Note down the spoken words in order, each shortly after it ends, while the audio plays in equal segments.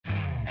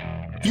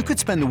You could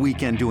spend the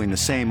weekend doing the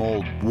same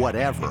old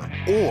whatever,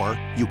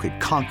 or you could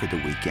conquer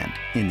the weekend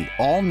in the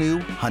all-new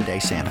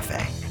Hyundai Santa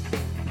Fe.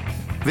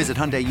 Visit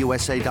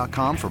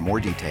HyundaiUSA.com for more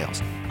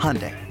details.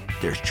 Hyundai,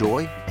 there's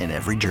joy in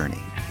every journey.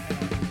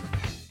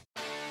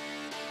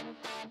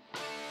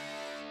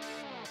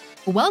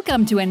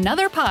 Welcome to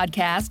another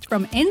podcast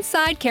from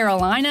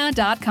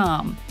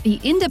InsideCarolina.com, the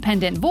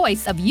independent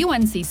voice of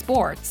UNC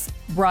Sports.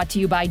 Brought to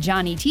you by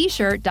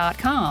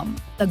JohnnyT-shirt.com,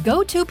 the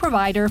go-to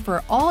provider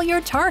for all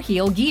your Tar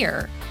Heel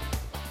gear.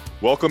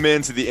 Welcome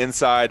into the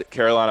Inside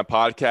Carolina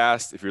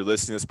podcast. If you're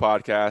listening to this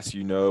podcast,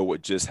 you know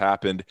what just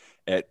happened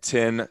at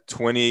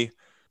 10:20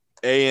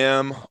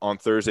 a.m. on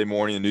Thursday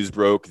morning. The news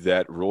broke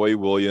that Roy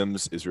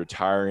Williams is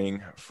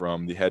retiring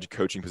from the head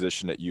coaching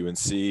position at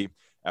UNC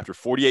after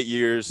 48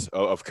 years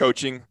of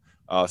coaching,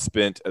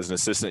 spent as an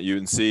assistant at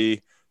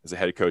UNC, as a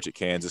head coach at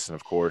Kansas, and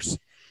of course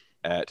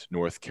at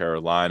North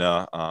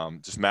Carolina.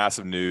 Just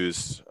massive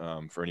news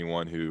for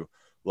anyone who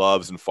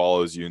loves and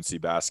follows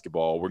UNC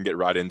basketball. We're going to get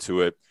right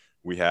into it.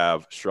 We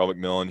have Sherrell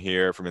McMillan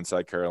here from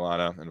Inside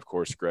Carolina, and of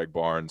course Greg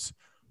Barnes,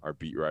 our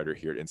beat writer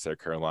here at Inside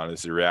Carolina. This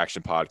is a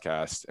reaction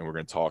podcast, and we're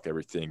going to talk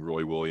everything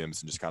Roy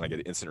Williams and just kind of get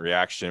an instant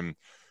reaction,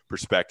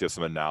 perspective,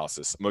 some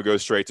analysis. I'm going to go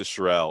straight to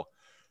Sherrell.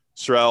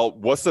 Sherrell,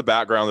 what's the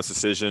background of this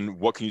decision?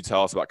 What can you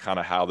tell us about kind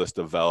of how this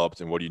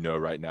developed, and what do you know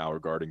right now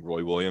regarding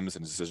Roy Williams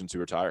and his decision to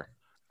retire?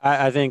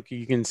 I think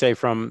you can say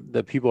from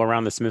the people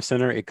around the Smith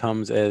Center, it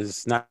comes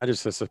as not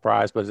just a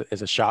surprise, but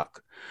as a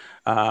shock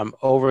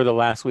over the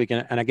last week.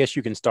 And I guess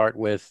you can start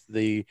with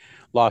the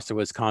loss to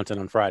Wisconsin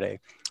on Friday.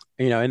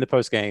 You know, in the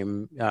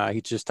postgame,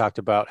 he just talked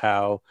about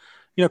how,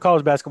 you know,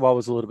 college basketball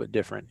was a little bit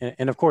different.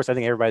 And of course, I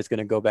think everybody's going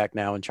to go back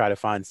now and try to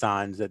find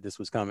signs that this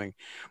was coming.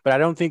 But I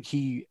don't think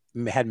he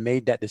had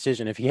made that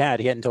decision. If he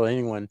hadn't told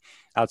anyone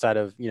outside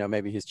of, you know,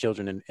 maybe his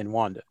children and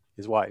Wanda,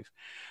 his wife.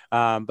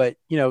 But,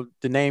 you know,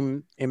 the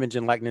name, image,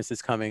 and likeness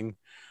is coming.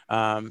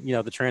 You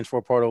know, the transfer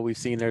portal, we've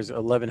seen there's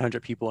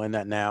 1,100 people in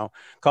that now.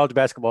 College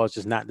basketball is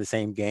just not the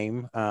same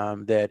game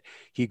that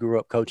he grew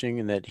up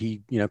coaching and that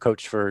he, you know,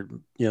 coached for,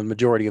 you know, the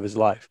majority of his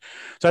life.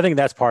 So I think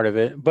that's part of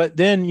it. But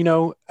then, you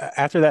know,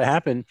 after that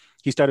happened,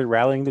 he started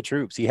rallying the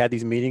troops. He had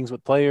these meetings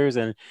with players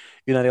and,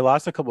 you know, they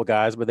lost a couple of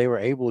guys, but they were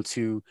able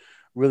to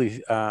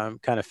really kind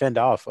of fend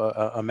off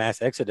a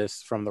mass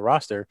exodus from the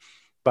roster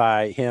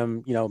by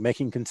him, you know,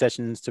 making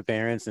concessions to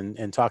parents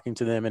and talking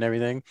to them and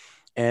everything.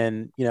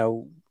 And, you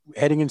know,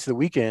 heading into the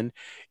weekend,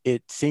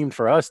 it seemed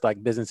for us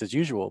like business as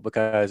usual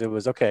because it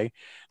was okay.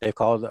 They've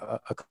called a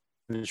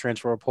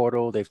transfer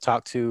portal. They've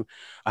talked to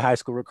a high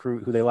school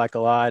recruit who they like a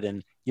lot.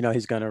 And, you know,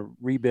 he's going to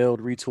rebuild,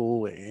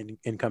 retool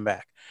and come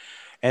back.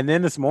 And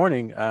then this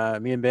morning,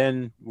 me and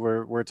Ben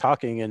were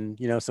talking and,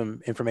 you know, some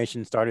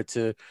information started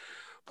to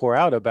pour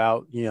out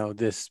about, you know,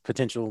 this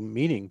potential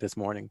meeting this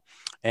morning.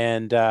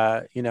 And,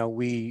 you know,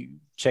 we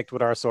checked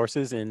with our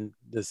sources and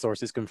the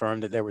sources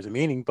confirmed that there was a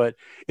meeting, but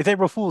it's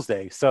April Fool's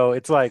Day. So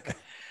it's like,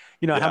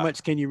 you know, how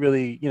much can you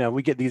really, you know,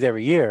 we get these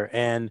every year.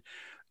 And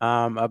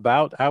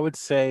about, I would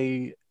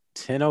say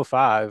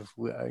 10:05,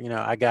 you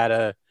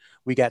know,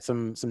 we got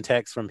some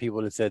texts from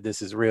people that said,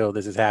 this is real,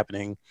 this is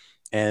happening.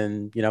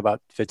 And, you know,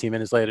 about 15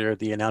 minutes later,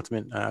 the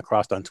announcement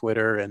crossed on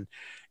Twitter and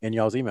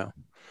y'all's email.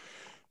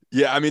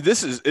 Yeah, I mean,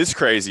 it's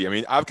crazy. I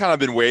mean, I've kind of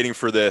been waiting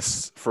for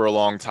this for a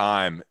long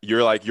time.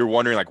 You're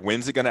wondering, like,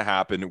 when's it going to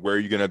happen? Where are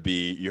you going to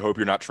be? You hope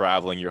you're not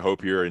traveling. You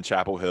hope you're in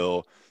Chapel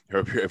Hill. You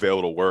hope you're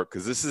available to work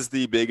because this is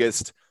the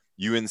biggest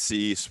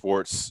UNC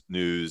sports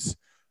news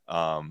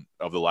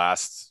of the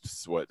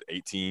last,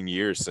 18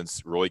 years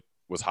since Roy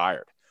was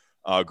hired.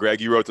 Greg,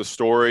 you wrote the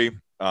story.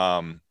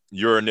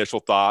 Your initial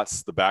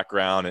thoughts, the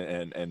background,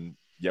 and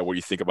yeah, what do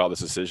you think about this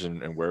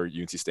decision and where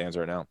UNC stands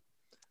right now?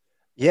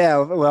 Yeah,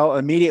 well,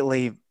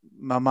 immediately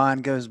my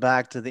mind goes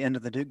back to the end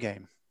of the Duke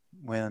game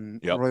when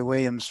Roy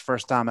Williams,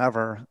 first time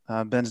ever,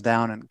 bends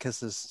down and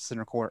kisses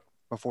center court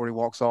before he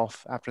walks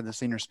off after the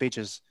senior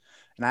speeches.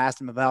 And I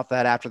asked him about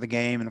that after the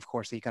game, and of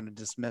course he kind of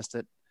dismissed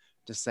it,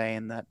 just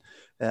saying that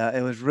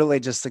it was really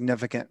just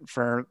significant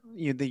for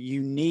the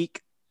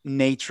unique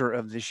nature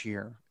of this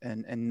year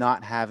and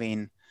not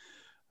having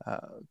a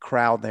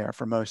crowd there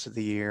for most of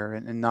the year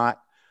and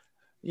not –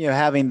 you know,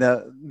 having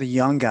the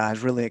young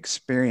guys really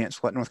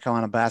experience what North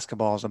Carolina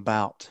basketball is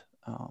about.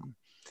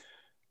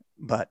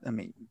 But I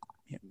mean,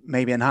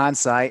 maybe in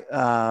hindsight,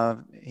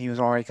 he was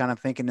already kind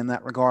of thinking in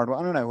that regard. Well,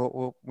 I don't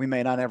know. We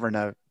may not ever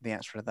know the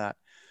answer to that.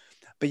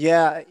 But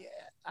yeah,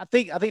 I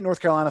think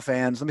North Carolina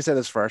fans, let me say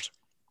this first,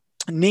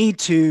 need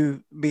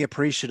to be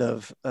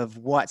appreciative of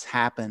what's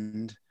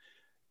happened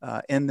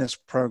in this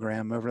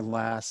program over the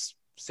last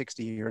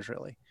 60 years,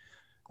 really.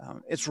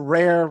 It's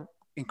rare,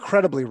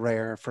 incredibly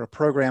rare for a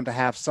program to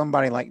have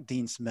somebody like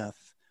Dean Smith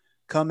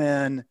come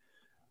in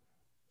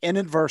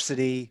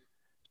adversity,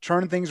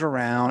 turn things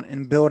around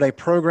and build a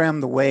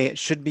program the way it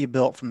should be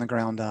built from the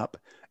ground up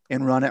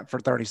and run it for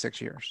 36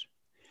 years.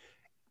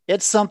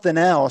 It's something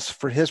else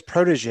for his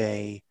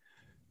protege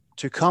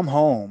to come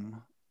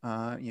home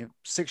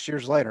 6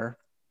 years later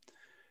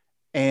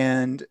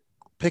and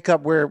pick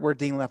up where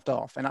Dean left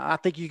off. And I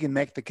think you can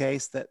make the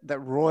case that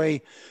Roy,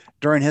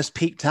 during his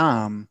peak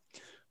time,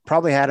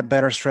 probably had a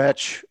better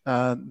stretch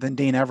than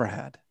Dean ever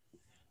had.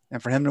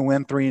 And for him to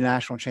win 3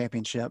 national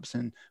championships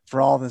and for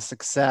all the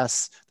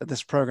success that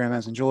this program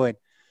has enjoyed,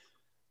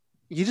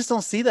 you just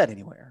don't see that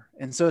anywhere.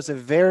 And so it's a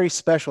very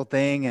special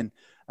thing. And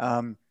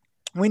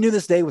we knew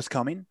this day was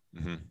coming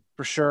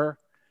for sure.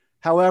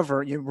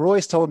 However,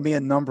 Roy's told me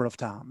a number of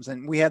times,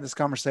 and we had this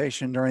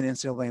conversation during the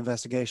NCAA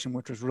investigation,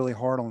 which was really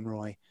hard on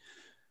Roy,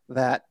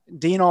 that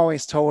Dean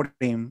always told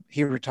him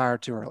he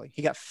retired too early.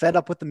 He got fed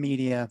up with the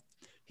media.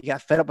 He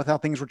got fed up with how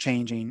things were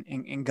changing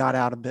and got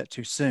out a bit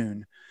too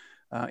soon.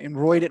 And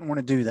Roy didn't want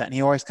to do that. And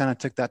he always kind of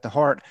took that to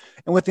heart.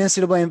 And with the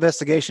NCAA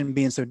investigation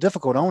being so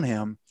difficult on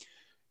him,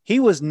 he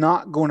was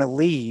not going to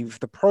leave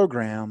the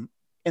program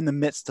in the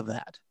midst of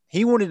that.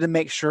 He wanted to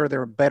make sure there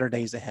were better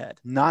days ahead,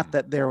 not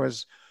that there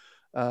was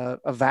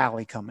a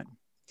valley coming.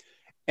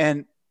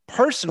 And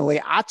personally,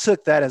 I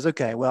took that as,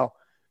 okay, well,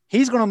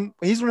 he's going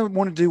to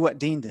want to do what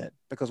Dean did,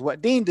 because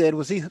what Dean did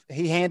was he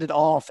handed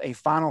off a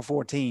Final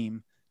Four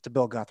team to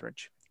Bill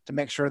Guthridge to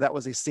make sure that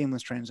was a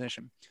seamless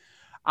transition.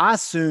 I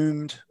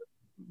assumed,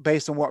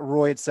 based on what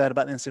Roy had said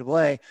about the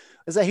NCAA,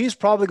 is that he's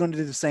probably going to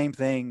do the same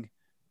thing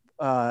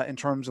in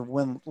terms of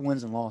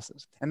wins and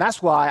losses. And that's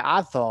why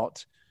I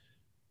thought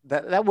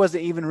that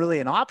wasn't even really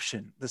an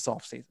option this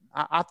offseason.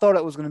 I thought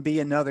it was going to be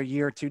another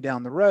year or two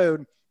down the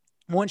road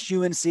once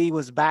UNC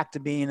was back to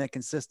being a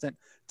consistent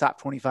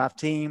top 25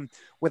 team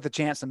with a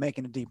chance of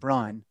making a deep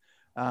run.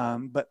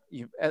 But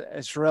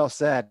as Sherrell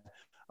said,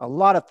 a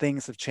lot of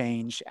things have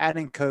changed,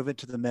 adding COVID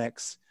to the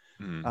mix.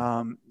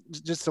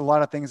 Just a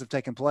lot of things have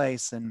taken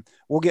place, and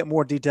we'll get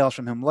more details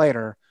from him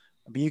later.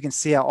 But you can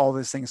see how all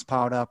these things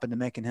piled up into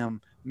making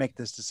him make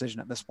this decision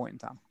at this point in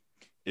time.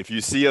 If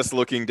you see us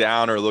looking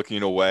down or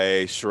looking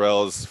away,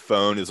 Sherrell's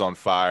phone is on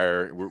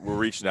fire. We're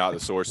reaching out to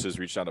sources,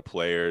 reaching out to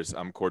players.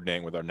 I'm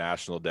coordinating with our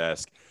national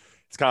desk.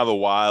 It's kind of a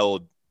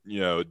wild,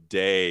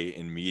 day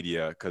in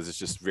media, because it's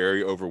just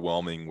very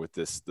overwhelming with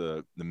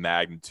the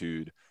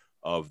magnitude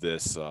of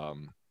this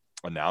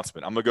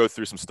announcement. I'm gonna go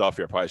through some stuff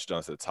here. I probably should have done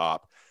this at the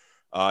top.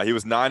 He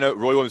was Roy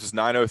Williams was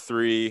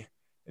 903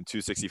 and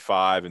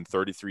 265 in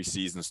 33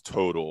 seasons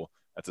total.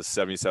 That's a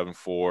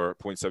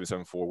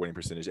 0.774 winning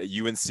percentage. At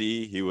UNC,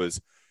 he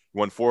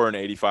won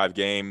 485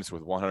 games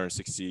with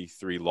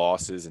 163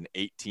 losses in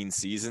 18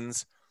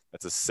 seasons.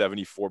 That's a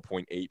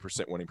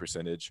 74.8% winning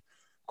percentage.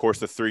 Of course,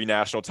 the 3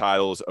 national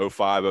titles,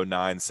 05,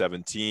 09,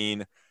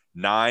 17,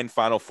 9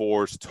 Final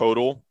Fours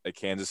total at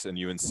Kansas and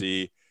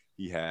UNC.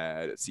 He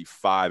had,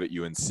 5 at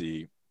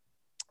UNC.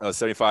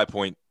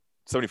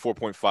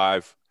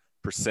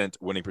 74.5%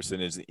 winning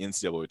percentage in the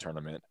NCAA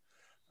tournament.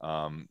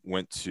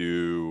 Went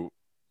to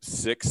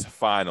 6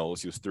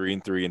 finals. He was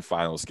 3-3 in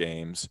finals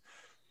games.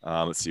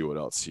 Let's see what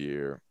else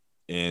here.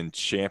 In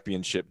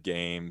championship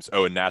games,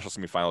 in national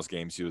semifinals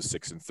games, he was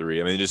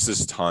 6-3. I mean,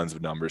 just tons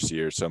of numbers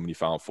here. So many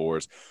Final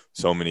Fours,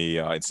 so many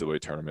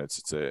NCAA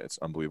tournaments. It's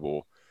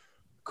unbelievable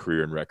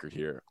career and record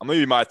here. I'm gonna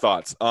give you my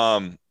thoughts.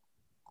 I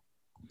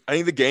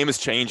think the game is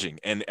changing,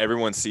 and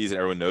everyone sees it,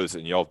 everyone knows it,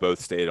 and y'all both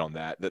stated on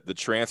that. The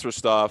transfer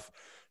stuff,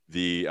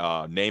 the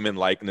name and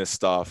likeness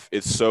stuff,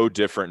 it's so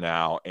different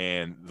now,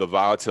 and the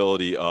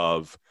volatility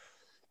of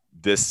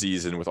this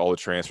season with all the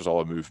transfers,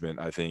 all the movement,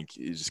 I think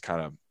is just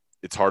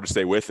it's hard to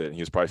stay with it. And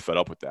he was probably fed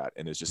up with that,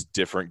 and it's just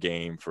different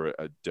game for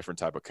a different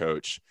type of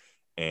coach.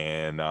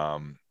 And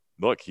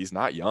look, he's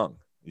not young;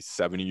 he's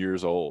 70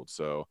 years old,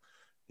 so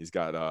he's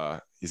got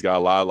a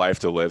lot of life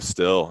to live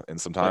still. And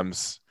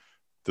sometimes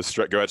go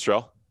ahead,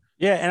 Sherrell.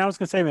 Yeah, and I was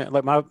gonna say, man,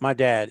 like my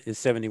dad is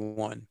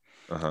 71,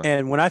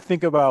 and when I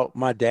think about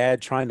my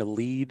dad trying to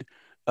lead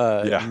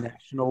a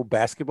national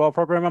basketball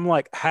program, I'm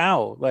like,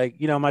 how? Like,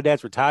 my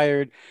dad's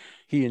retired.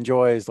 He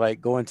enjoys like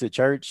going to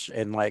church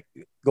and like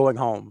going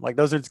home. Like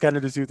those are kind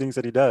of the 2 things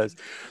that he does.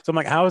 So I'm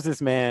like, how is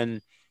this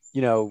man,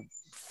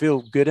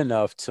 feel good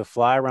enough to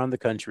fly around the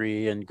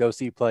country and go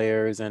see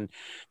players and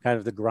kind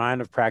of the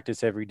grind of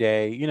practice every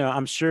day?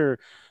 I'm sure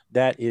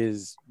that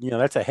is,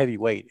 that's a heavy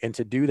weight. And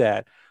to do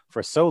that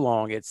for so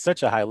long, it's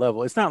such a high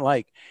level. It's not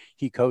like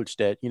he coached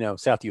at,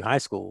 Southview High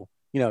School.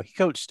 He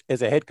coached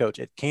as a head coach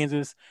at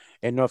Kansas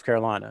and North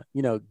Carolina,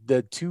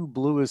 the 2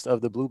 bluest of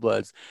the blue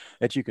bloods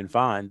that you can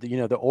find.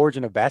 The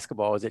origin of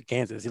basketball is at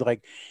Kansas.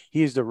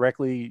 He is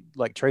directly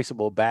like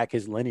traceable back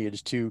his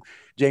lineage to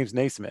James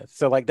Naismith.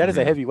 So like that is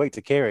a heavy weight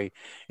to carry,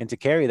 and to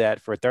carry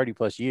that for 30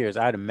 plus years,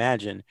 I'd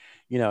imagine,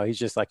 he's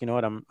just like,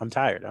 what, I'm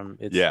tired.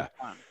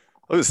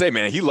 I was gonna say,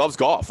 man, he loves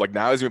golf. Like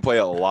now he's gonna play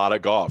a lot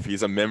of golf.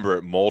 He's a member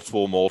at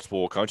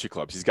multiple country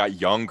clubs. He's got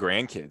young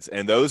grandkids,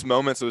 and those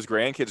moments, those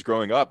grandkids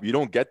growing up, you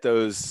don't get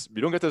those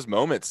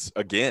moments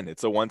again.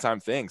 It's a one-time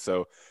thing.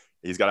 So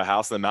he's got a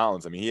house in the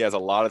mountains. I mean, he has a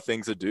lot of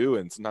things to do,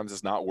 and sometimes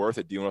it's not worth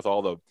it dealing with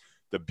all the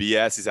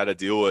BS he's had to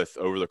deal with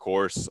over the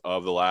course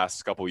of the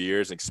last couple of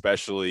years,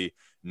 especially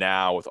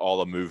now with all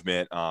the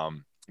movement.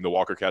 The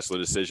Walker Kessler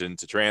decision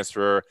to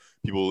transfer,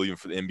 people leaving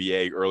for the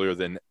NBA earlier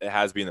than it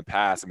has been in the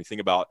past. I mean, think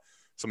about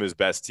some of his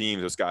best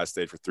teams, those guys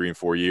stayed for 3 and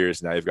 4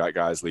 years. Now you've got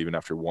guys leaving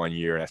after 1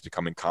 year, and that's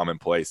becoming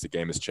commonplace. The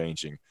game is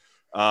changing.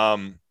 All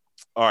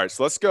right,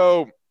 so let's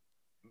go.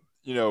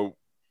 We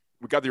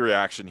got the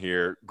reaction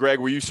here. Greg,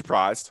 were you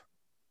surprised?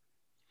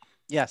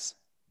 Yes.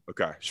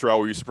 Okay. Sherrell,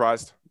 were you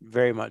surprised?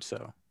 Very much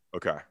so.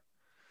 Okay.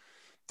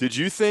 Did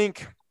you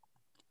think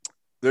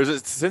there's a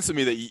sense of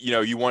me that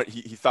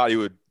he thought he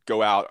would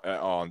go out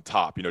on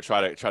top,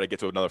 try to get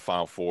to another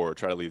Final Four,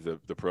 try to leave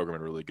the program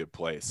in a really good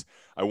place.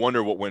 I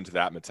wonder what went to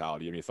that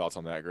mentality. You have any thoughts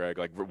on that, Greg?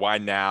 Like, why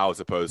now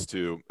as opposed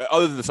to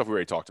other than the stuff we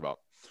already talked about?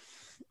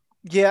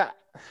 Yeah.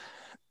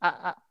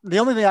 The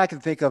only thing I can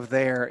think of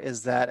there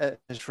is that,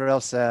 as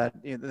Sherrell said,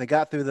 they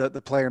got through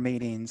the player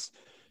meetings,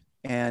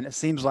 and it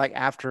seems like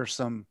after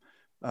some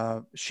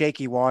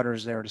shaky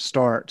waters there to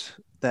start,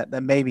 that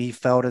maybe he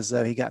felt as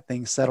though he got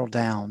things settled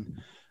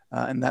down,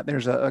 and that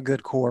there's a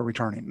good core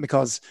returning.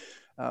 Because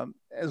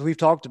as we've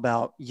talked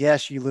about,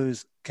 yes, you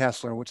lose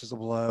Kessler, which is a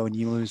blow, and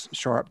you lose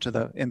Sharp to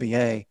the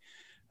NBA.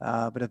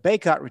 But if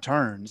Baycott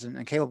returns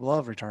and Caleb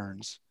Love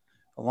returns,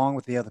 along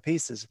with the other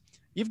pieces,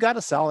 you've got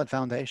a solid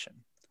foundation.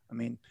 I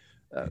mean,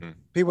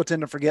 people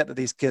tend to forget that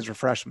these kids are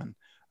freshmen.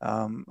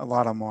 A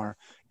lot of them are,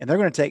 and they're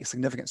going to take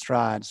significant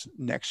strides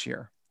next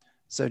year.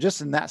 So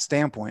just in that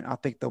standpoint, I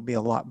think they'll be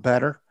a lot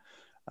better.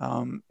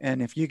 And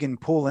if you can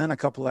pull in a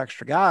couple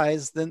extra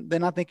guys,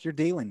 then I think you're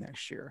dealing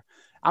next year.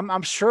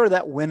 I'm sure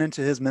that went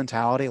into his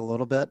mentality a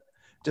little bit,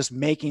 just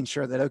making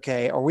sure that,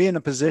 okay, are we in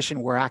a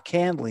position where I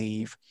can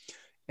leave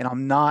and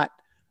I'm not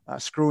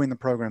screwing the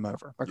program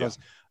over, because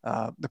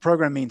the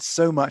program means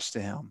so much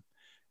to him.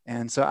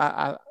 And so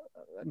I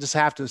just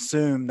have to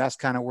assume that's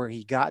kind of where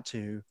he got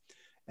to.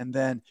 And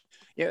then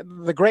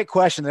the great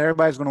question that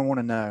everybody's going to want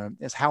to know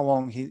is how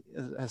long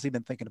has he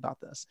been thinking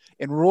about this?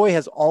 And Roy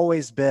has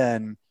always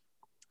been,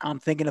 I'm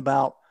thinking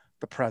about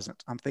the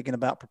present. I'm thinking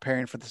about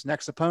preparing for this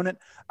next opponent.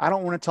 I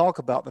don't want to talk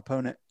about the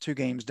opponent 2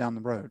 games down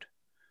the road.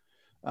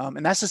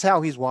 And that's just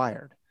how he's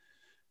wired.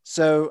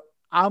 So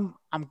I'm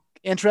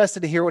interested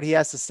to hear what he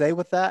has to say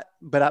with that.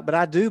 But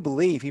I do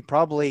believe he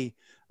probably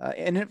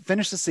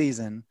finished the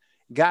season,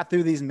 got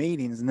through these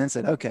meetings, and then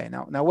said, okay,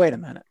 now wait a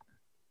minute.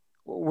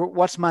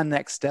 What's my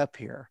next step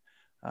here?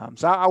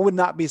 So I would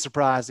not be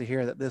surprised to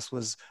hear that this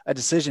was a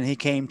decision he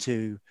came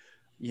to,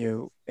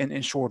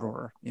 in short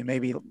order,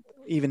 maybe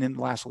even in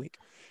last week.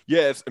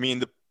 Yes. I mean,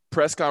 the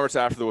press conference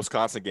after the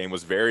Wisconsin game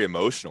was very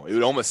emotional.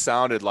 It almost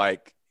sounded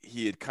like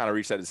he had kind of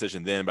reached that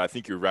decision then, but I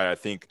think you're right. I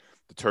think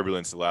the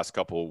turbulence the last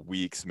couple of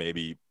weeks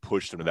maybe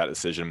pushed him to that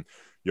decision.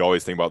 You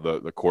always think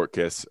about the court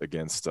case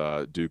against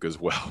Duke as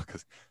well,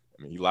 because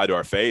he lied to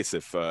our face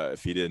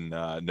if he didn't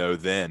know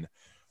then,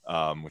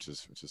 which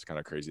is kind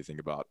of crazy to think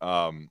about.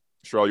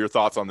 Sherrell, your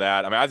thoughts on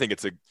that? I mean, I think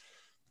it's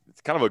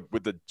kind of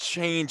with the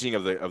changing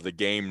of the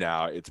game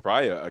now, it's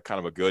probably a kind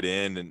of a good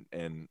end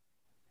and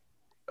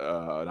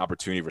an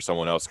opportunity for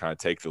someone else to kind of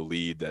take the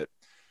lead that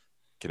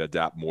can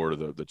adapt more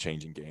to the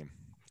changing game.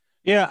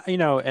 Yeah,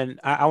 and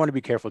I want to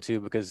be careful too,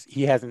 because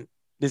he hasn't.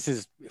 This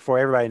is for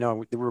everybody to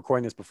know. We're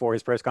recording this before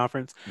his press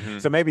conference,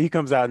 so maybe he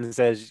comes out and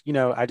says,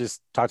 I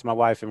just talked to my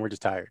wife and we're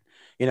just tired.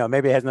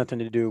 Maybe it has nothing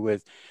to do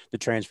with the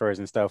transfers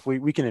and stuff.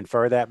 We can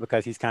infer that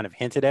because he's kind of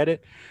hinted at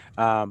it.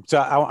 So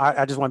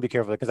I just want to be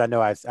careful, because I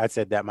know I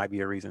said that might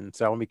be a reason.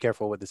 So I want to be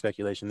careful with the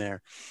speculation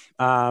there.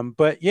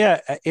 But yeah,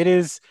 it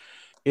is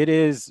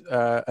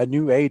a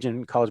new age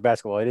in college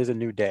basketball. It is a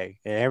new day,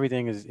 and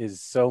everything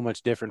is so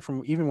much different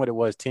from even what it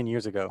was 10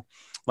 years ago.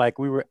 Like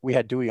we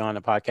had Dewey on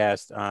the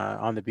podcast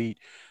on the beat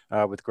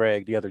with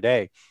Greg the other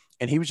day,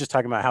 and he was just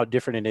talking about how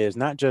different it is,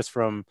 not just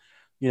from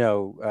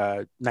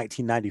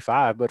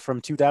 1995, but from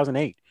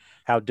 2008,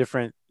 how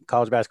different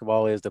college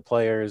basketball is, the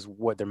players,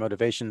 what their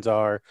motivations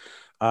are,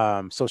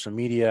 social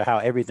media, how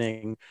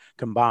everything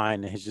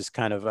combined has just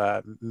kind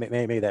of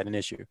made that an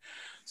issue.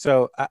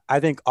 So I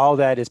think all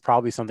that is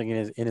probably something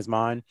in his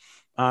mind.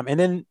 And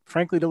then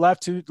frankly, the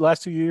last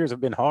 2 years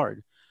have been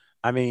hard.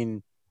 I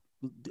mean,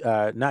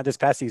 not this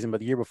past season,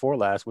 but the year before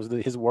last was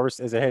his worst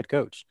as a head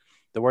coach,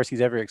 the worst he's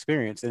ever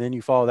experienced. And then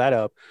you follow that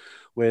up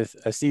with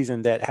a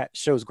season that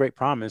shows great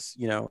promise,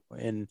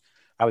 in,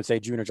 I would say,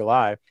 June or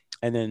July.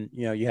 And then,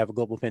 you have a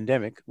global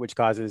pandemic, which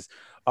causes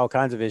all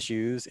kinds of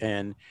issues.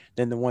 And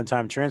then the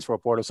one-time transfer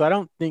portal. So I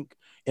don't think,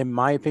 in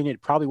my opinion,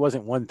 it probably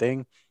wasn't one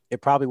thing. It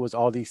probably was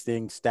all these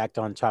things stacked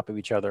on top of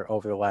each other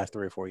over the last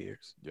 3 or 4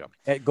 years.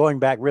 Yeah. Going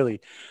back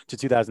really to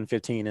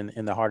 2015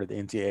 in the heart of the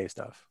NCAA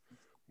stuff.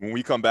 When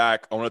we come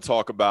back, I want to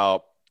talk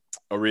about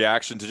a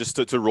reaction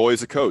to Roy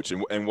as a coach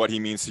and what he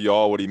means to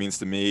y'all, what he means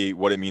to me,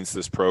 what it means to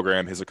this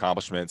program, his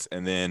accomplishments,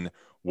 and then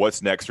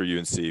what's next for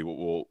UNC.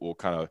 We'll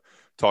kind of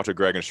talk to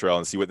Greg and Sherrell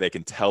and see what they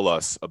can tell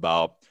us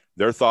about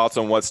their thoughts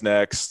on what's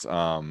next,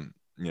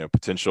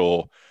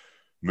 potential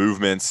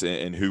movements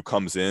and who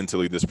comes in to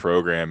lead this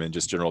program, and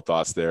just general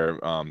thoughts there.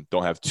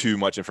 Don't have too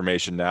much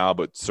information now,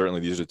 but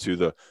certainly these are 2 of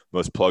the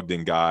most plugged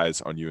in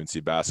guys on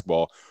UNC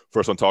basketball.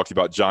 First one, talk to you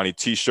about Johnny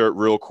T-shirt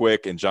real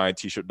quick, and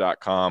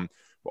johnnytshirt.com.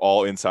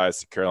 All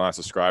Insights Carolina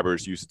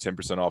subscribers use the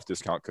 10% off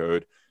discount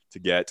code to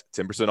get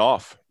 10%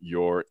 off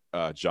your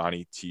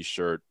Johnny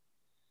T-shirt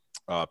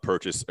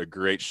purchase a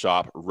great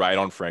shop right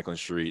on Franklin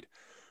Street,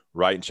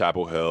 right in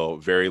Chapel Hill,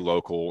 very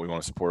local. We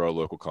want to support our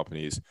local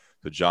companies.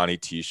 So Johnny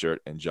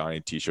T-shirt and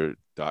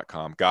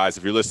johnnyt-shirt.com. Guys,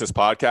 if you're listening to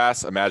this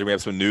podcast, imagine we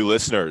have some new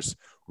listeners.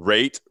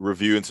 Rate,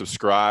 review, and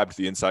subscribe to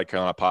the Inside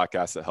Carolina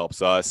podcast. That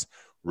helps us.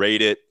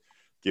 Rate it,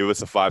 give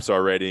us a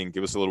 5-star rating,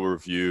 give us a little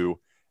review,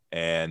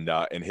 and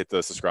hit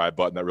the subscribe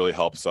button. That really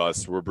helps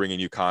us. We're bringing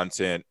you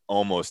content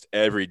almost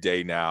every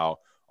day now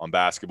on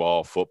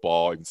basketball,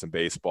 football, even some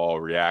baseball,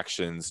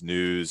 reactions,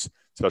 news,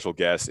 special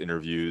guests,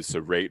 interviews. So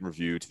rate and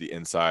review to the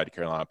Inside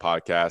Carolina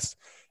podcast.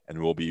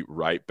 And we'll be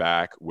right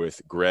back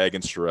with Greg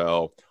and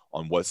Sherrell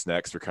on what's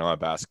next for Carolina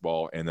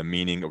basketball and the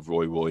meaning of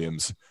Roy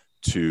Williams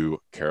to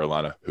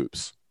Carolina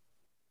hoops.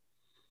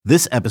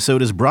 This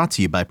episode is brought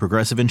to you by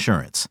Progressive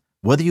Insurance.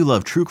 Whether you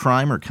love true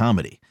crime or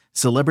comedy,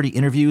 celebrity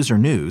interviews or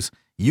news,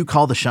 you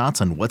call the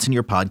shots on what's in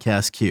your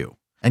podcast queue.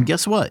 And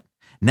guess what?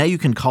 Now you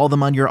can call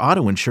them on your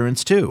auto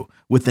insurance too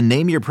with the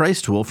Name Your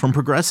Price tool from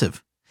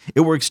Progressive.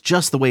 It works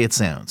just the way it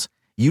sounds.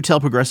 You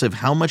tell Progressive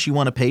how much you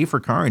want to pay for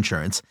car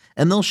insurance,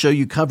 and they'll show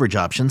you coverage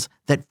options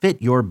that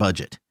fit your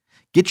budget.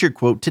 Get your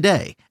quote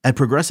today at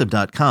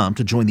Progressive.com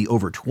to join the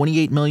over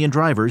 28 million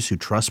drivers who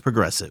trust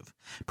Progressive.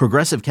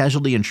 Progressive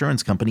Casualty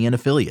Insurance Company and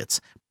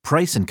Affiliates.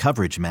 Price and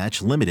coverage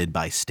match limited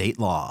by state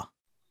law.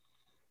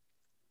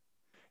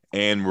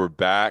 And we're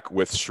back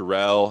with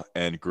Sherrell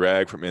and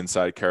Greg from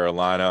Inside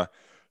Carolina.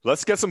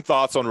 Let's get some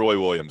thoughts on Roy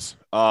Williams.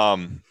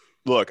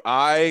 Look,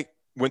 I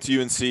went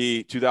to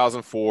UNC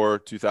 2004,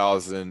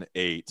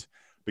 2008.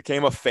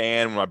 Became a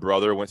fan when my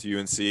brother went to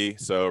UNC,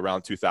 so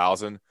around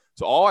 2000.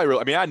 So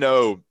I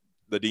know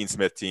the Dean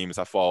Smith teams.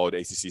 I followed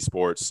ACC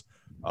sports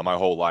my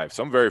whole life,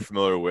 so I'm very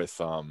familiar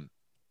with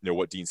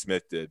what Dean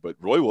Smith did. But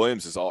Roy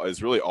Williams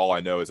is really all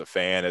I know as a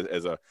fan,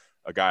 as a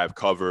guy I've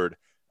covered.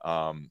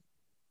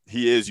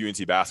 He is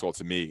UNC basketball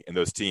to me in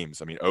those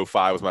teams. I mean,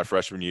 05 was my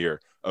freshman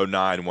year,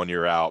 09 1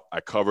 year out.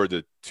 I covered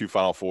the 2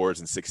 Final Fours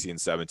in 16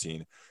 and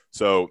 17.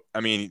 So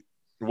I mean,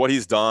 what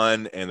he's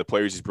done and the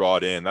players he's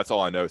brought in, that's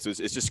all I know. So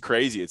it's just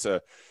crazy. It's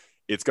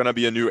going to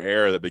be a new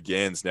era that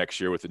begins next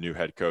year with a new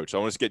head coach. So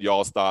I want to get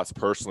y'all's thoughts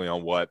personally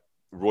on what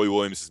Roy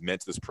Williams has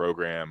meant to this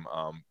program,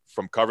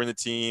 from covering the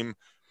team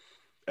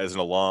as an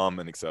alum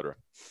and et cetera.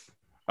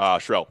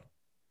 Sherrell.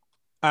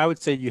 I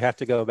would say you have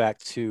to go back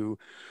to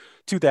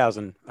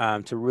 2000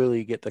 to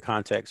really get the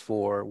context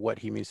for what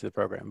he means to the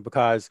program,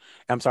 because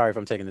I'm sorry if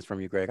I'm taking this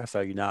from you, Greg. I saw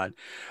you nod.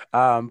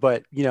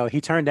 But,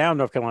 he turned down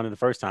North Carolina the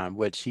first time,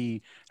 which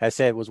he has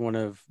said was one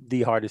of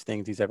the hardest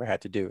things he's ever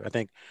had to do. I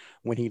think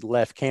when he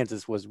left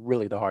Kansas was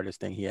really the hardest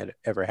thing he had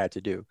ever had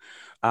to do.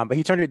 But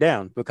he turned it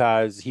down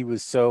because he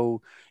was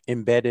so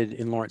embedded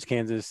in Lawrence,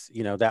 Kansas.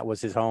 That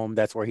was his home.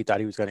 That's where he thought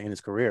he was going to end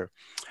his career.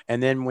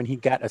 And then when he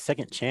got a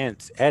second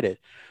chance at it,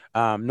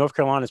 North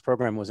Carolina's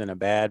program was in a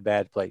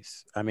bad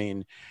place. I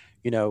mean,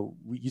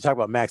 you talk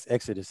about max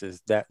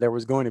exoduses, that there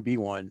was going to be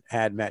one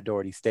had Matt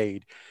Doherty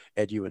stayed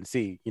at UNC.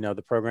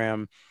 The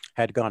program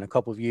had gone a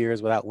couple of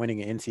years without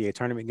winning an NCAA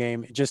tournament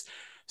game, just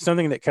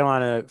something that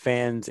Carolina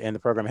fans and the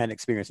program hadn't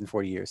experienced in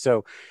 40 years.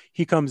 So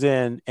he comes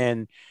in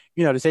and,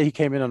 to say he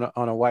came in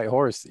on a white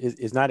horse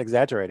is not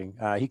exaggerating.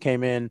 He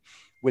came in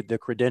with the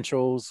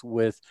credentials,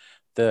 with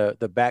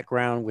the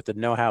background, with the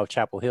know-how of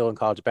Chapel Hill in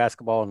college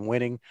basketball and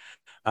winning,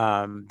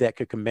 that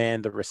could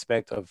command the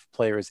respect of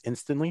players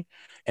instantly.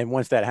 And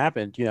once that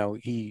happened,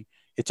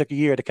 it took a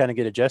year to kind of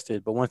get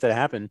adjusted, but once that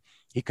happened,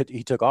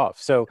 he took off.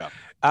 So yeah.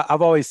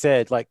 I've always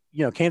said,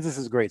 Kansas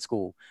is a great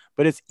school,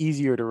 but it's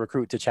easier to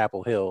recruit to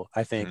Chapel Hill,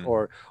 I think,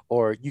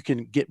 or you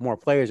can get more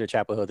players at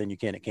Chapel Hill than you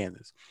can at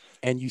Kansas.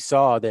 And you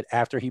saw that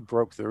after he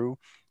broke through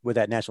with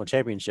that national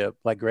championship,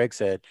 like Greg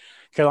said,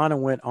 Carolina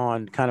went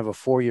on kind of a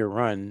 4-year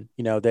run,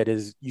 that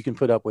is, you can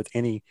put up with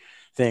anything,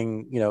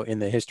 in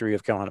the history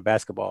of Carolina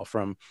basketball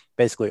from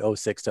basically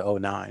 06 to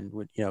 09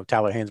 with,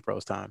 Tyler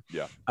Hansborough's time.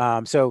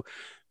 Yeah. So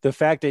the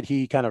fact that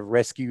he kind of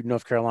rescued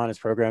North Carolina's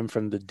program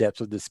from the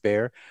depths of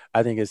despair,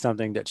 I think is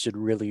something that should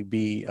really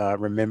be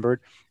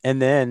remembered.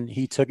 And then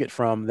he took it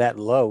from that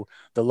low,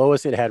 the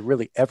lowest it had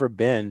really ever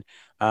been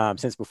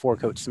since before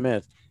Coach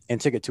Smith,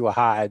 and took it to a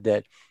high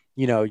that,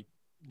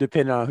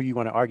 depending on who you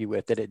want to argue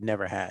with, that it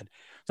never had.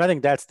 So I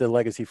think that's the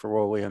legacy for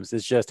Roy Williams.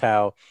 It's just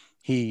how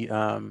he,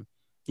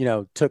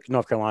 took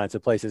North Carolina to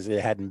places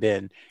it hadn't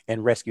been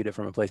and rescued it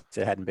from a place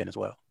it hadn't been as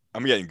well.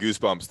 I'm getting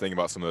goosebumps thinking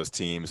about some of those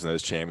teams and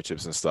those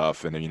championships and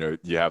stuff. And then,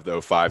 you have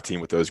the 05 team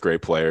with those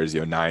great players,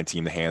 9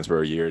 team, the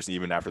Hansborough years. And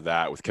even after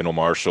that with Kendall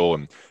Marshall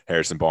and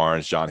Harrison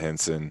Barnes, John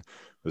Henson,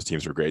 those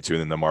teams were great too.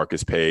 And then the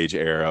Marcus Page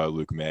era,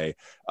 Luke May.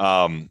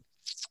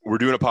 We're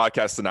doing a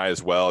podcast tonight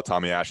as well.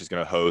 Tommy Ash is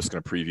going to host,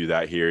 going to preview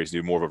that here. He's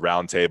doing more of a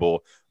roundtable.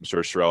 I'm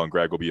sure Sherrell and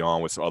Greg will be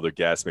on with some other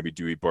guests, maybe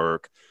Dewey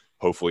Burke,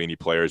 hopefully any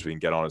players we can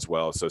get on as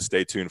well. So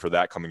stay tuned for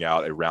that coming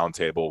out, a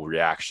roundtable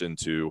reaction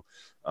to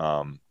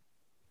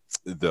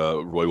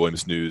the Roy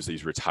Williams news that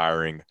he's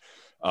retiring.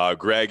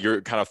 Greg,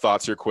 your kind of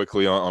thoughts here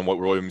quickly on what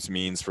Roy Williams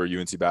means for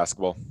UNC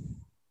basketball?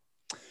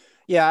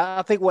 Yeah,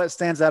 I think what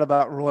stands out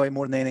about Roy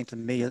more than anything to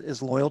me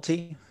is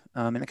loyalty.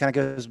 And it kind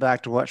of goes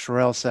back to what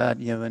Sherrell said,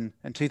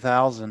 in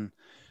 2000,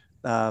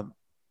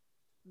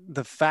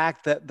 the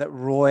fact that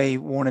Roy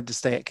wanted to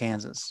stay at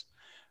Kansas,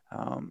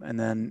 and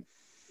then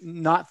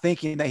not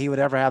thinking that he would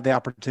ever have the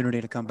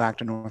opportunity to come back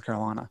to North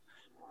Carolina,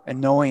 and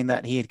knowing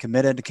that he had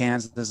committed to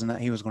Kansas and that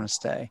he was going to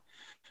stay.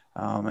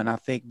 And I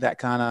think that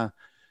kind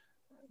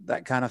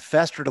of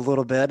festered a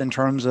little bit in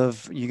terms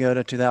of, you go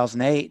to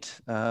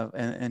 2008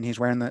 and he's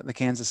wearing the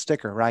Kansas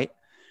sticker, right?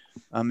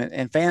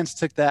 And fans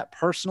took that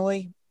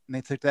personally, and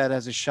they took that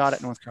as a shot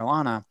at North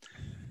Carolina.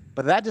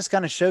 But that just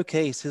kind of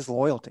showcased his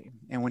loyalty.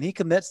 And when he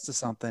commits to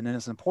something and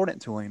it's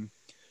important to him,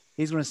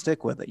 he's going to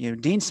stick with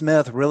it. Dean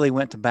Smith really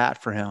went to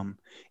bat for him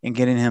in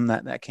getting him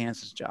that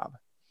Kansas job.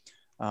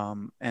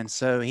 And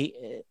so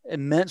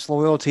immense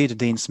loyalty to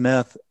Dean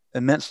Smith,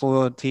 immense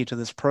loyalty to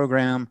this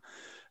program,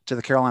 to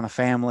the Carolina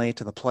family,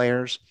 to the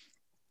players.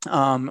 We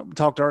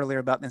talked earlier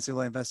about the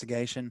NCAA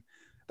investigation.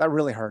 That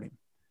really hurt him.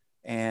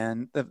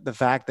 And the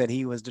fact that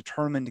he was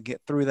determined to get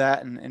through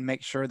that and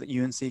make sure that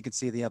UNC could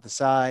see the other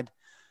side.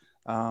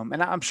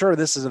 And I'm sure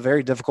this is a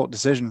very difficult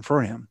decision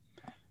for him.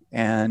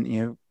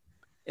 And,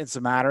 it's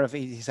a matter of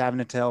he's having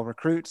to tell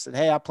recruits that,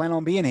 hey, I plan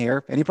on being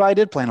here. And he probably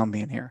did plan on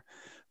being here.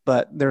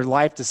 But there's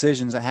life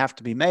decisions that have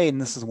to be made,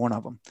 and this is one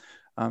of them.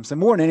 So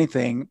more than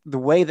anything, the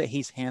way that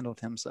he's handled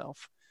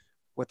himself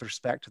with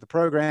respect to the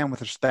program, with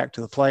respect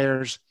to the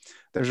players,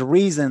 there's a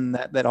reason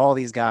that all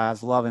these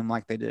guys love him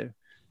like they do.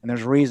 And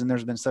there's a reason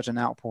there's been such an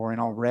outpouring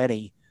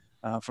already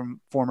from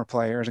former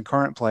players and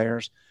current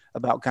players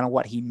about kind of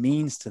what he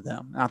means to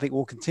them. And I think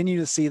we'll continue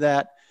to see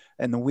that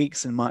in the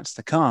weeks and months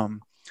to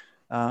come.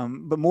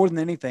 But more than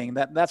anything,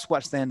 that's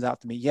what stands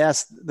out to me.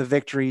 Yes, the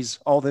victories,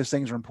 all those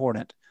things are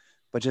important,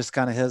 but just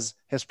kind of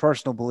his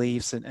personal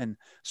beliefs and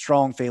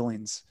strong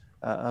feelings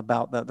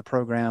about the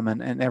program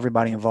and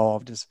everybody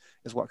involved is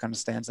what kind of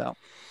stands out.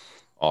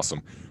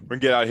 Awesome. We're gonna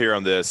get out here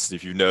on this.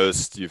 If you've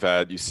noticed, you've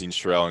seen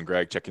Sherrell and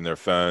Greg checking their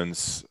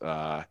phones,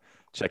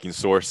 checking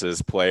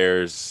sources,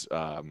 players,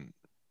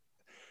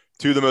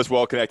 two of the most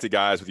well-connected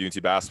guys with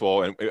UNC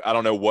basketball. And I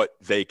don't know what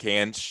they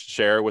can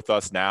share with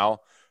us now,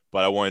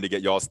 but I wanted to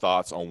get y'all's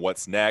thoughts on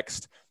what's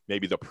next,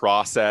 maybe the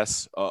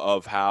process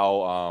of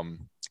how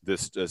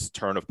this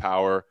turn of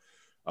power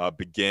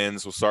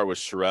begins. We'll start with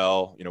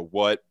Sherrell.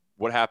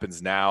 What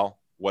happens now?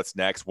 What's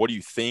next? What do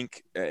you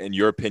think, in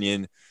your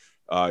opinion,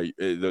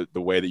 the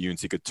way that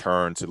UNC could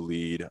turn to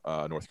lead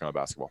North Carolina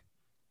basketball?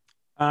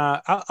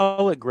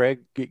 I'll let Greg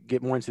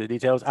get more into the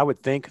details. I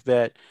would think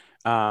that,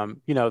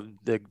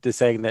 the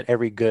saying that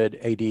every good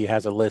AD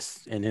has a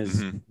list in his,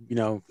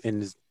 in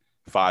his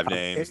 5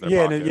 names.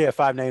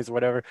 5 names or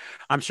whatever.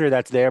 I'm sure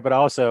that's there, but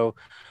also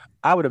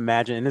I would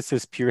imagine, and this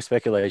is pure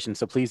speculation,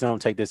 so please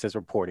don't take this as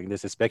reporting.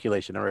 This is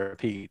speculation. I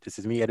repeat, this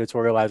is me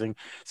editorializing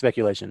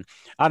speculation.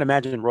 I'd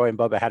imagine Roy and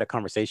Bubba had a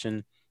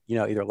conversation,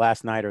 either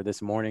last night or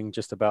this morning,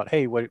 just about,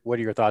 hey, what are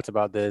your thoughts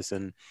about this?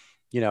 And,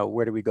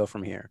 where do we go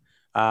from here?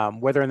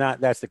 Whether or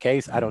not that's the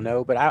case, I don't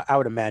know, but I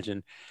would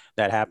imagine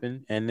that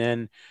happened. And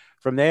then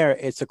from there,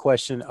 it's a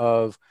question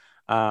of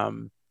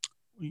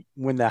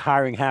when the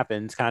hiring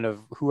happens, kind of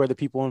who are the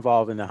people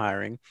involved in the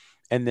hiring?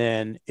 And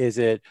then is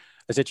it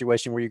a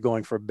situation where you're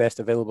going for best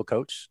available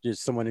coach,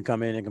 just someone to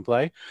come in and can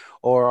play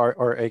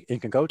or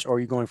can coach, or are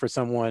you going for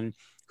someone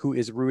who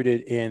is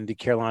rooted in the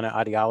Carolina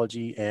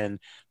ideology and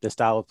the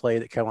style of play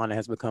that Carolina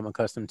has become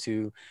accustomed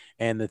to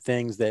and the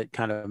things that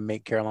kind of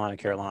make Carolina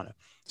Carolina?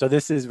 So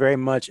this is very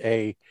much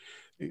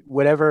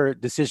whatever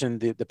decision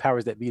the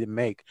powers that be to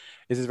make,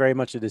 this is very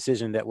much a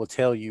decision that will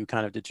tell you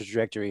kind of the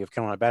trajectory of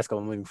Carolina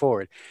basketball moving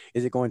forward.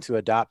 Is it going to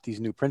adopt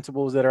these new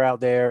principles that are out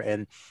there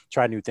and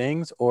try new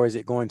things, or is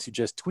it going to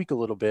just tweak a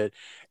little bit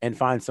and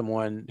find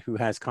someone who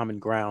has common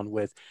ground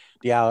with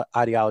the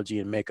ideology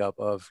and makeup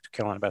of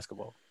Carolina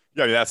basketball?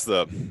 Yeah, I mean, that's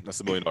the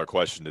 $1 million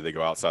question. Do they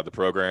go outside the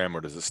program,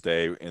 or does it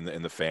stay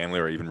in the family,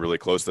 or even really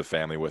close to the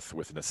family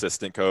with an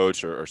assistant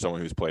coach or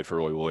someone who's played for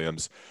Roy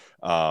Williams?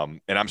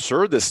 And I'm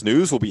sure this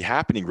news will be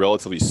happening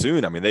relatively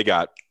soon. I mean, they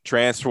got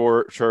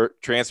transfers,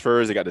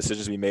 they got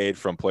decisions to be made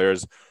from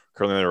players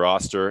currently on their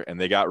roster,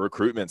 and they got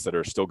recruitments that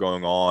are still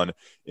going on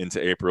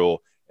into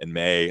April and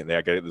May. And they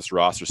got to get this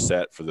roster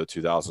set for the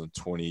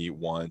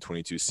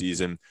 2021-22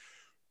 season.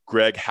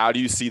 Greg, how do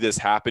you see this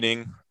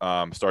happening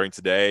starting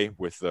today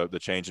with the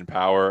change in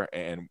power,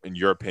 and in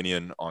your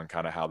opinion on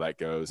kind of how that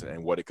goes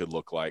and what it could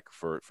look like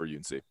for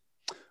UNC?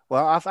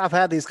 Well, I've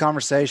had these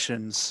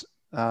conversations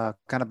kind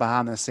of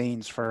behind the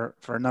scenes for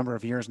a number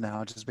of years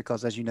now, just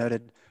because, as you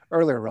noted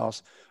earlier,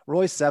 Ross,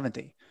 Roy's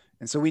 70.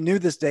 And so we knew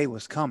this day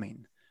was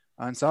coming.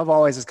 And so I've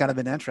always just kind of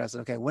been interested.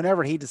 Okay,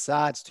 whenever he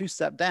decides to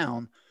step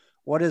down,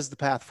 what is the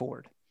path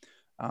forward?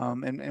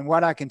 And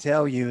what I can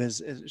tell you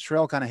is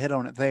Sherrell kind of hit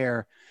on it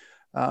there.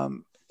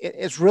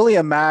 It's really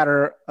a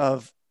matter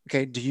of,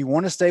 okay, do you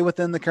want to stay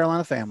within the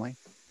Carolina family,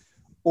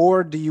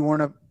 or do you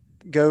want to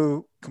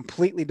go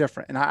completely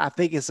different? And I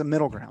think it's a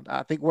middle ground.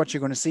 I think what you're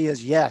going to see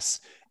is, yes,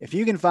 if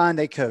you can find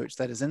a coach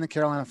that is in the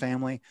Carolina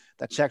family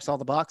that checks all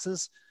the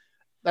boxes,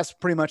 that's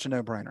pretty much a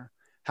no-brainer.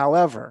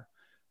 However,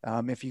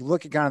 if you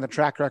look at kind of the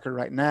track record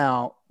right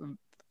now,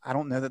 I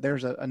don't know that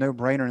there's a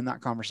no-brainer in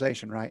that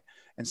conversation, right?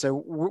 And so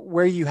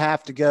where you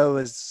have to go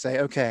is say,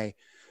 okay,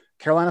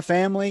 Carolina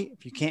family,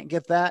 if you can't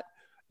get that,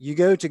 you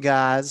go to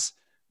guys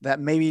that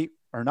maybe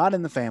are not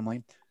in the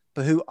family,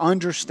 but who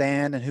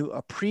understand and who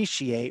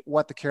appreciate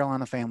what the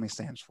Carolina family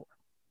stands for.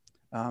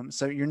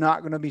 So you're not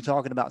going to be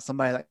talking about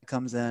somebody that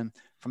comes in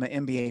from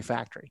an MBA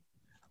factory.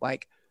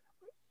 Like,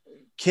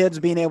 kids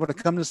being able to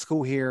come to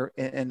school here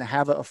and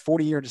have a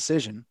 40-year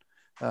decision,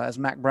 as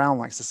Mac Brown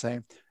likes to say,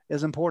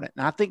 is important.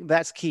 And I think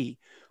that's key.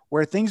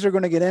 Where things are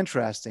going to get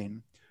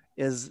interesting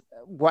is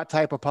what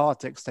type of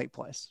politics take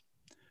place,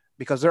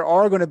 because there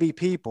are going to be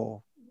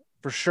people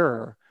for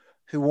sure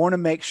who want to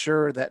make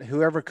sure that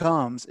whoever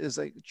comes is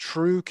a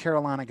true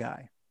Carolina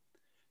guy.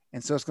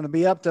 And so it's going to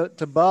be up to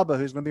Bubba,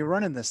 who's going to be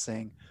running this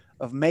thing,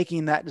 of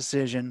making that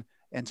decision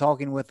and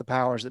talking with the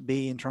powers that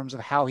be in terms of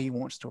how he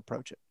wants to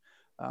approach it.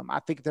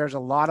 I think there's a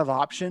lot of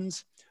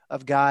options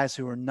of guys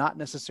who are not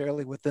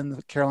necessarily within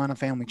the Carolina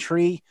family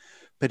tree,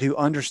 but who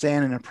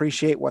understand and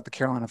appreciate what the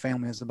Carolina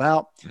family is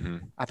about. Mm-hmm.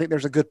 I think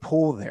there's a good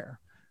pool there.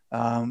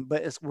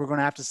 But we're going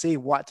to have to see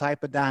what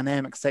type of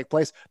dynamics take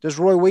place. Does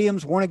Roy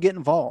Williams want to get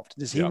involved?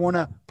 Does he want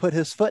to put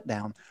his foot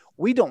down?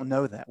 We don't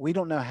know that. We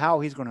don't know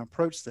how he's going to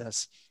approach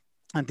this.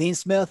 And Dean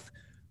Smith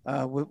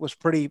was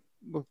pretty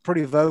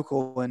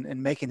vocal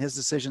in making his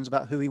decisions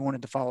about who he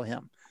wanted to follow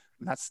him.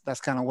 And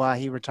that's kind of why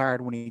he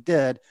retired when he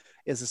did,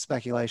 is the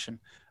speculation.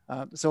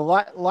 So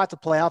a lot to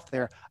play out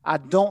there. I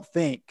don't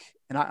think,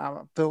 and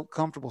I feel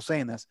comfortable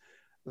saying this,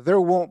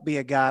 there won't be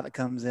a guy that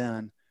comes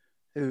in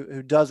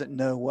who doesn't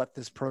know what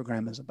this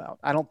program is about.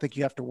 I don't think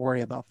you have to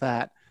worry about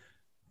that.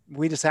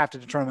 We just have to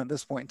determine at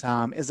this point in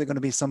time, is it going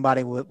to be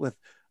somebody with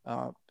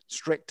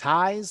strict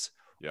ties,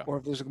 or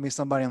if there's going to be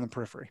somebody on the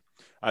periphery?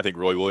 I think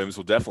Roy Williams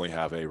will definitely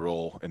have a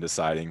role in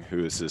deciding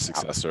who is his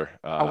successor.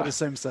 I would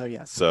assume so,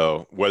 yes.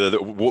 So whether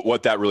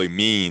what that really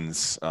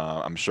means,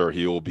 I'm sure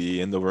he will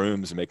be in the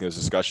rooms and making those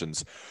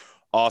discussions.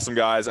 Awesome,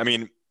 guys. I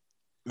mean,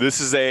 I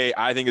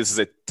think this is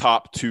a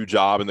top 2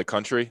 job in the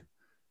country.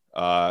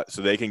 So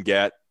they can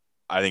get,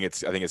 I think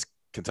it's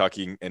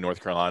Kentucky and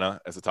North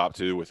Carolina as the top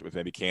 2, with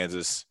maybe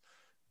Kansas,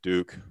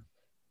 Duke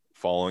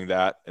following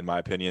that, in my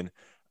opinion.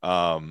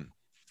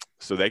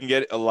 So they can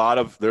get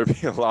there'll be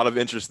a lot of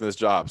interest in this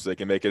job. So they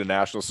can make it a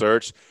national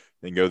search.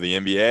 They can go to the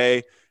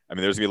NBA. I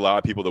mean, there's gonna be a lot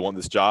of people that want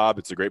this job.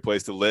 It's a great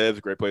place to live,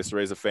 a great place to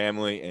raise a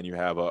family. And you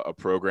have a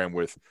program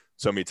with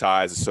so many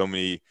ties, so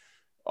many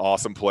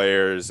awesome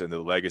players, and the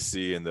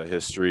legacy and the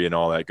history and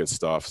all that good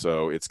stuff.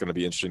 So it's going to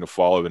be interesting to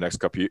follow the next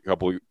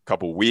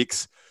couple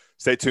weeks.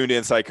 Stay tuned to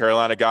Inside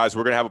Carolina, guys.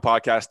 We're going to have a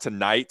podcast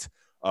tonight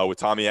with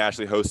Tommy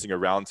Ashley hosting a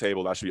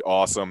roundtable. That should be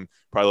awesome.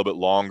 Probably a little bit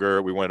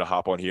longer. We wanted to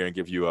hop on here and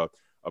give you a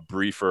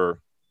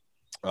briefer,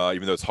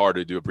 even though it's hard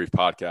to do a brief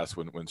podcast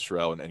when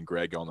Sherrell and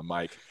Greg go on the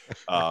mic,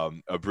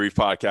 a brief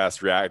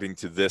podcast reacting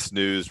to this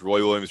news.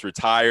 Roy Williams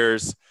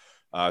retires,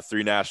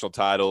 3 national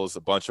titles,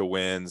 a bunch of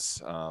wins,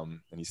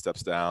 and he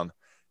steps down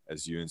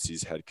as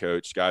UNC's head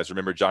coach. Guys,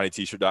 remember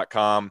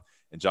JohnnyT-shirt.com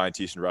and Johnny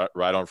T-shirt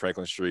right on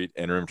Franklin Street.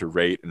 Enter him to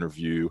rate and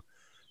review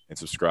and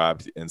subscribe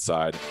to the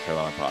Inside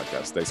Carolina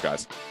podcast. Thanks,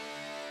 guys.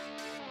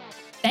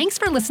 Thanks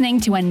for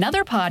listening to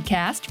another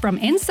podcast from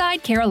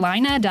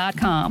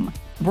InsideCarolina.com.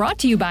 Brought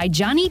to you by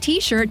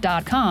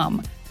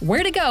JohnnyT-shirt.com.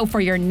 Where to go for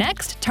your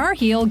next Tar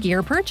Heel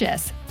gear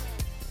purchase.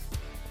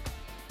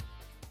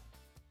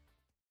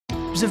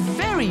 There's a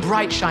very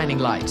bright shining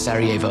light,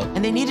 Sarajevo,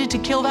 and they needed to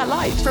kill that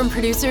light. From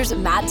producers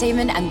Matt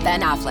Damon and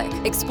Ben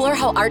Affleck, explore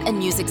how art and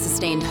music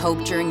sustained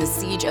hope during the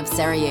siege of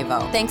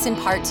Sarajevo, thanks in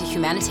part to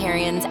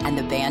humanitarians and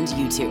the band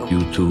U2.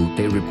 U2,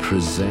 they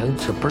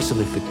represent a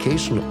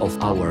personification of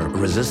our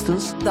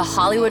resistance. The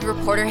Hollywood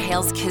Reporter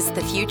hails Kiss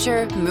the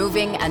Future,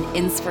 moving and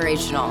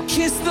inspirational.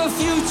 Kiss the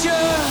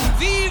future!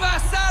 Viva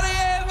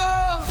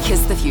Sarajevo!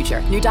 Kiss the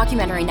Future, new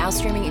documentary now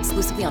streaming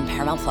exclusively on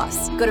Paramount+.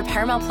 Go to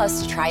Paramount+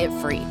 to try it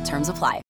free. Terms apply.